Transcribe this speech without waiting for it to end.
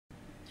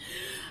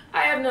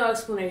have no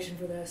explanation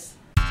for this.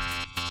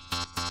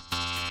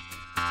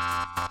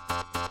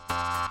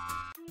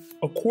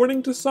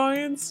 According to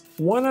science,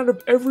 1 out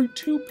of every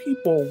 2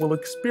 people will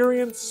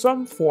experience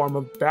some form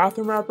of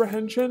bathroom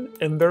apprehension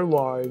in their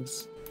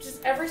lives.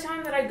 Just every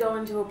time that I go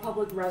into a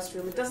public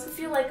restroom, it doesn't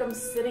feel like I'm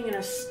sitting in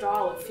a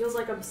stall. It feels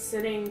like I'm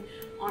sitting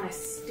on a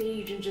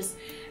stage and just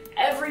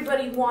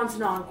everybody wants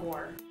an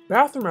encore.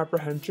 Bathroom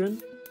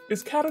apprehension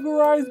is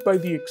categorized by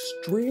the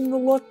extreme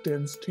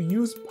reluctance to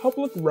use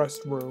public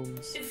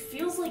restrooms. It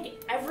feels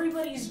like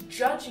everybody's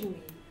judging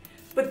me,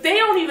 but they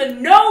don't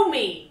even know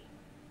me!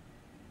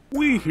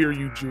 We hear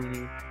you,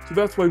 Junie, so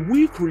that's why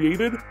we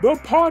created the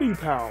Potty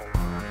Pal.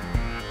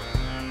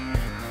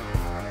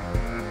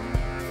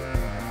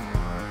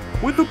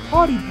 With the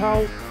Potty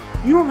Pal,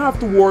 you don't have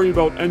to worry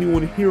about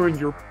anyone hearing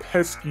your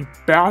pesky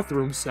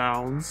bathroom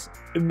sounds,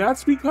 and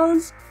that's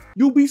because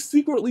you'll be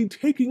secretly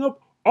taking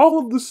up all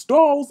of the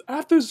stalls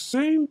at the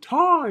same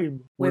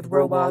time with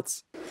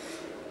robots.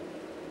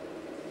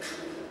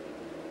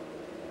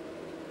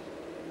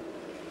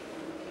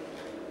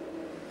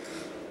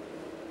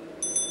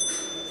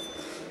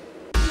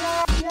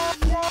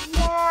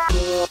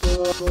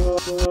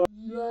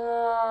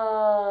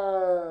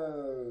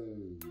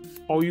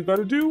 All you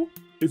gotta do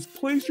is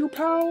place your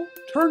PAL,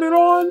 turn it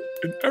on,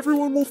 and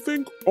everyone will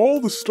think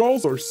all the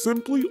stalls are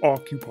simply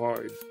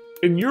occupied.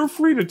 And you're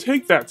free to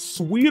take that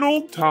sweet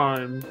old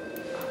time.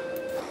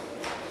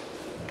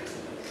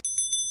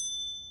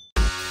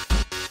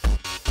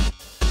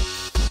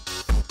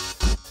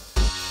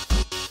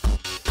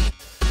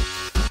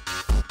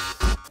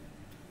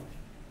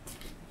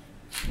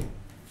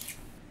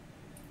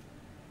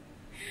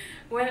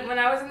 When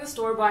I was in the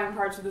store buying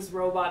parts for this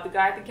robot, the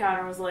guy at the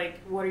counter was like,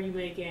 "What are you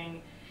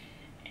making?"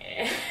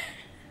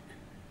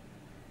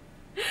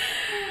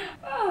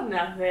 Oh,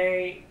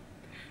 nothing.